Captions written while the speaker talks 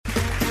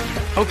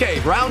Okay,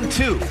 round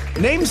two.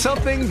 Name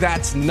something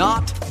that's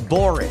not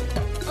boring.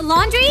 A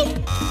laundry?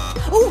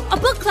 Ooh, a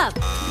book club.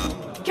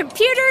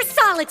 Computer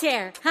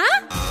solitaire,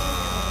 huh?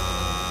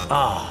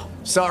 Ah,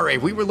 sorry,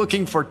 we were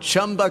looking for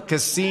Chumba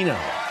Casino.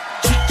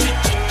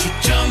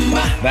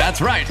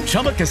 That's right,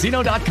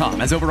 ChumbaCasino.com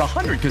has over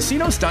 100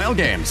 casino-style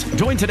games.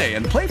 Join today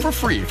and play for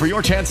free for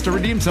your chance to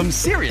redeem some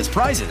serious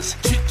prizes.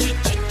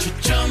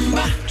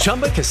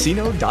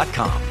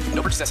 ChumbaCasino.com.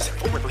 No purchase necessary.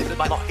 Void where prohibited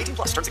by law. 18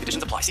 plus. Terms and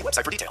conditions apply. See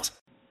website for details.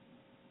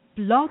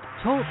 Blog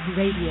Talk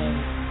Radio.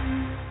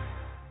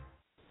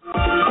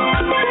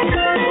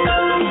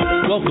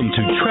 Welcome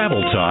to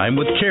Travel Time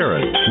with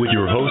Karen, with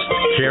your host,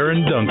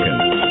 Karen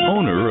Duncan,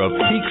 owner of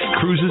Peaks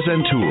Cruises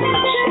and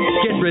Tours.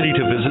 Get ready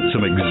to visit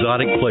some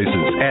exotic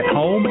places at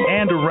home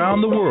and around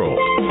the world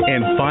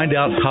and find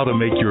out how to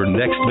make your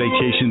next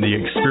vacation the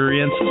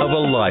experience of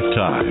a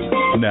lifetime.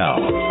 Now,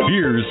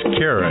 here's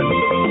Karen.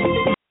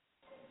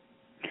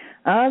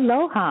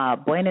 Aloha,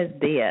 buenos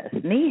dias,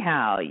 ni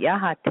hao,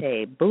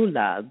 yahate,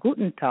 bula,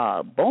 guten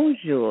tag,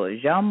 bonjour,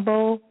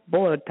 jambo,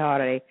 boa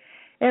tarde.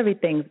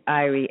 Everything's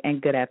Irie,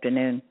 and good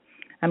afternoon.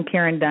 I'm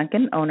Karen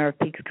Duncan, owner of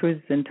Peaks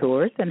Cruises and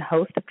Tours and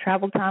host of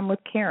Travel Time with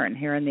Karen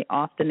here in the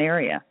Austin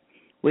area.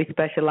 We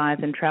specialize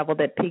in travel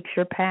that piques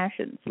your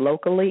passions,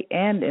 locally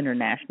and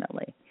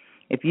internationally.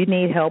 If you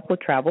need help with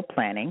travel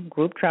planning,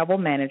 group travel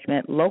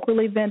management, local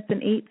events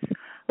and eats,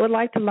 or would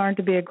like to learn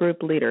to be a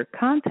group leader,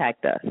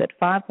 contact us at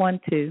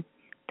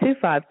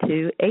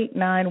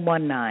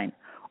 512-252-8919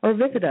 or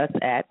visit us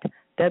at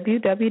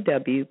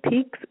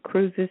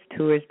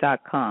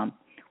www.peakscruisestours.com.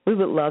 We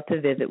would love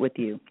to visit with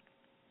you.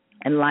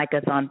 And like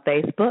us on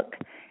Facebook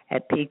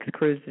at Peaks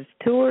Cruises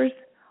Tours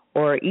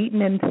or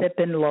Eatin and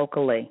Sippin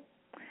Locally.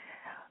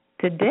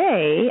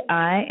 Today,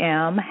 I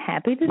am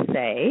happy to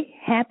say,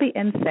 happy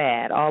and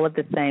sad all at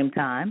the same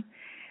time,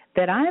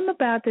 that I am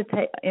about to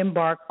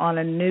embark on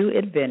a new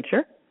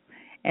adventure.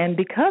 And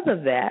because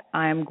of that,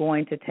 I am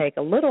going to take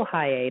a little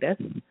hiatus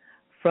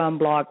from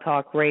Blog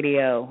Talk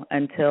Radio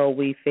until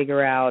we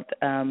figure out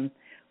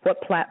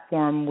what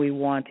platform we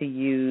want to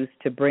use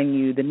to bring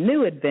you the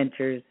new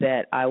adventures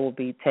that I will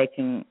be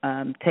taking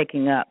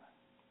up.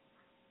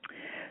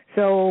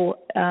 So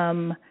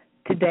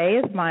today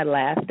is my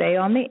last day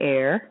on the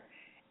air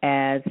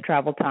as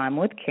Travel Time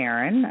with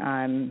Karen.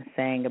 I'm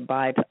saying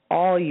goodbye to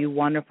all you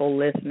wonderful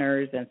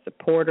listeners and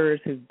supporters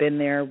who've been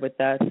there with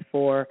us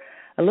for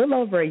a little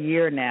over a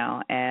year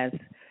now as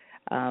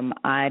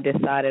I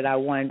decided I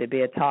wanted to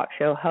be a talk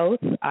show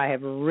host. I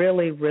have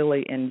really,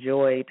 really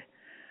enjoyed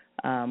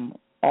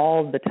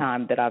all the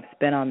time that I've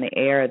spent on the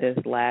air this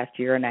last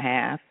year and a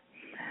half.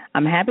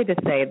 I'm happy to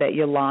say that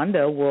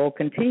Yolanda will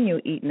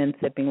continue Eatin and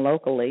Sippin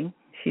Locally.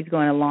 She's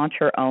going to launch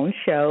her own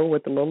show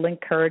with a little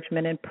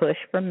encouragement and push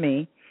from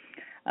me.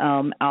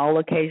 I'll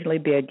occasionally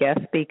be a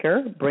guest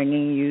speaker,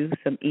 bringing you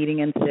some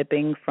eating and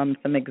sipping from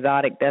some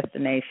exotic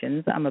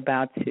destinations I'm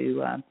about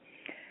to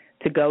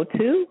go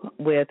to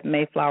with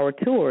Mayflower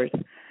Tours.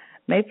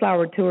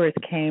 Mayflower Tours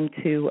came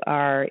to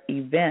our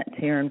event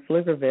here in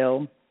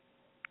Pflugerville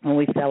when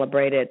we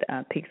celebrated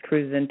Peaks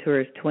Cruises and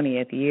Tours'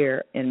 20th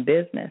year in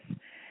business.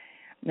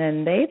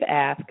 And they've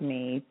asked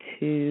me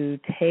to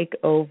take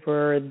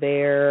over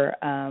the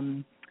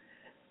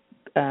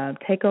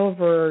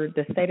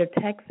state of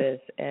Texas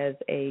as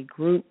a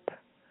group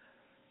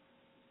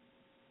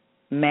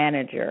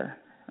manager,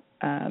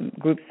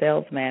 group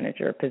sales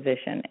manager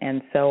position.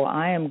 And so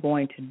I am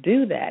going to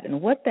do that.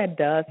 And what that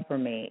does for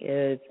me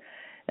is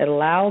it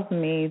allows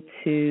me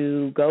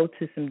to go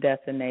to some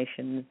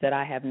destinations that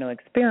I have no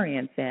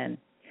experience in.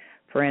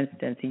 For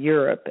instance,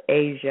 Europe,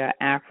 Asia,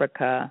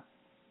 Africa,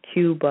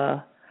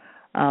 Cuba,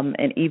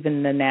 and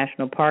even the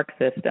national park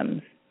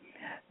systems.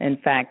 In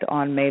fact,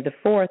 on May the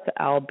 4th,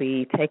 I'll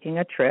be taking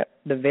a trip,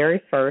 the very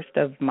first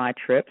of my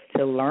trips,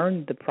 to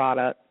learn the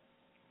product,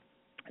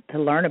 to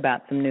learn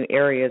about some new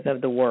areas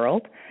of the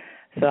world.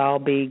 So I'll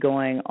be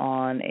going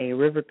on a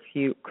river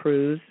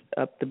cruise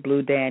up the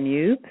Blue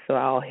Danube. So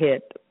I'll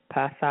hit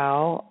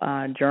Passau,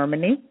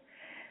 Germany,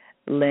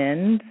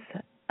 Linz,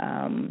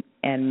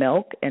 and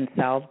Milk in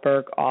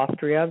Salzburg,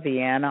 Austria,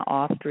 Vienna,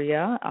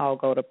 Austria. I'll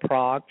go to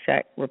Prague,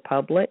 Czech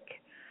Republic,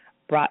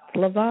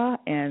 Bratislava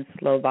in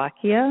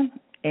Slovakia,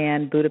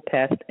 and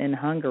Budapest in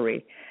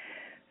Hungary.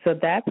 So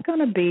that's going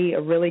to be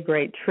a really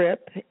great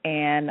trip,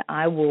 and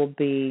I will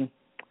be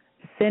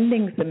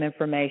sending some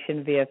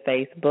information via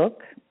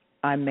Facebook.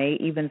 I may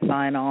even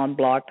sign on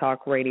Blog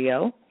Talk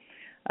Radio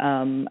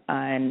and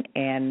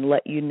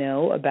let you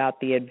know about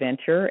the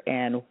adventure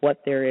and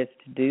what there is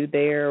to do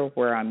there,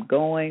 where I'm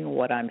going,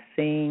 what I'm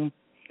seeing,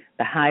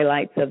 the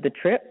highlights of the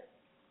trip.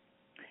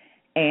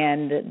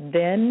 And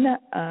then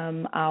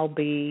I'll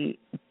be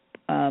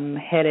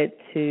headed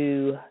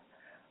to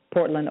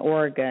Portland,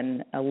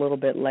 Oregon a little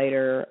bit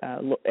later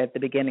at the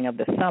beginning of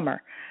the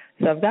summer.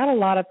 So I've got a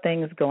lot of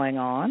things going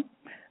on,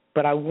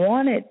 but I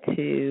wanted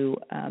to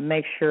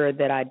make sure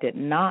that I did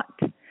not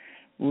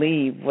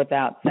leave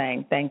without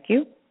saying thank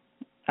you.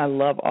 I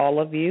love all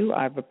of you.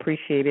 I've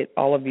appreciated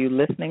all of you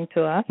listening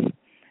to us.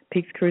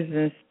 Peaks Cruises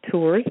and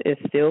Tours is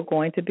still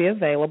going to be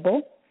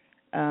available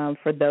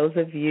for those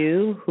of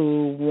you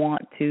who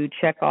want to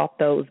check off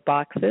those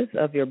boxes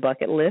of your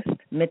bucket list,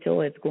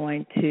 Mitchell is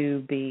going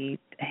to be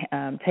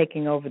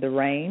taking over the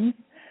reins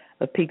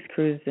of Peaks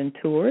Cruises and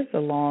Tours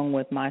along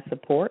with my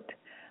support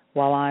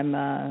while I'm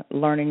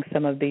learning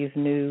some of these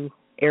new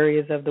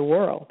areas of the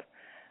world.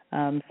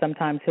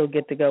 Sometimes he'll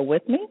get to go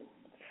with me.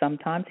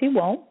 Sometimes he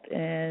won't.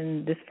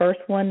 And this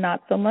first one,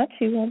 not so much.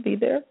 He won't be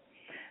there.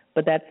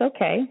 But that's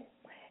okay.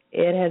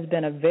 It has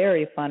been a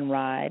very fun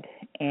ride,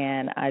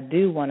 and I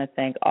do want to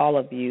thank all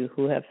of you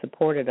who have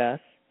supported us.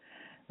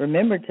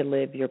 Remember to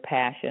live your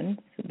passions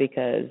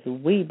because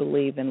we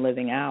believe in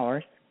living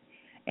ours,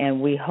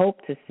 and we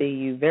hope to see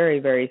you very,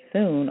 very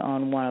soon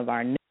on one of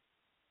our new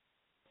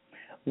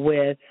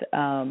with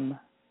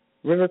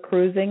river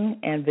cruising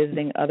and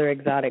visiting other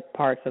exotic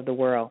parts of the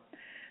world.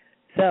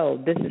 So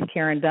this is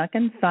Karen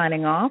Duncan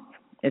signing off.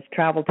 It's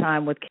Travel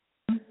Time with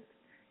Karen,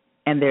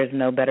 and there's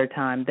no better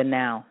time than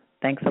now.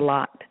 Thanks a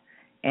lot,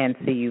 and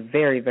see you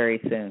very, very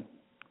soon.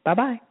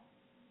 Bye-bye.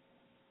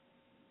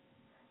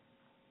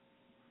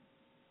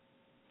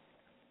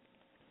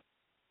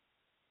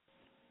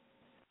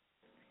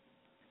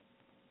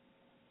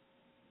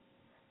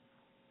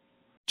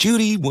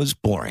 Judy was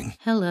boring.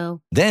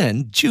 Hello.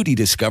 Then Judy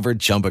discovered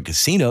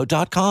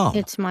ChumbaCasino.com.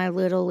 It's my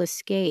little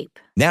escape.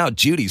 Now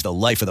Judy's the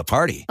life of the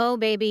party. Oh,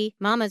 baby,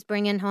 mama's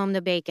bringing home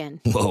the bacon.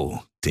 Whoa,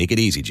 take it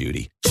easy,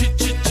 Judy.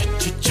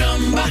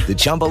 The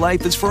Chumba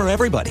life is for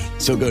everybody.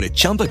 So go to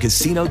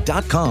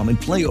ChumbaCasino.com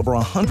and play over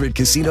 100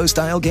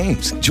 casino-style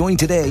games. Join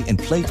today and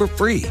play for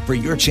free for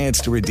your chance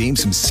to redeem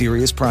some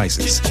serious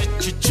prizes.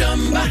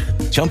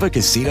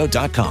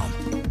 ChumbaCasino.com.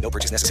 No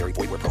purchase necessary.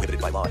 Void where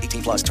prohibited by law.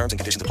 18+ terms and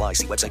conditions apply.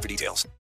 See website for details.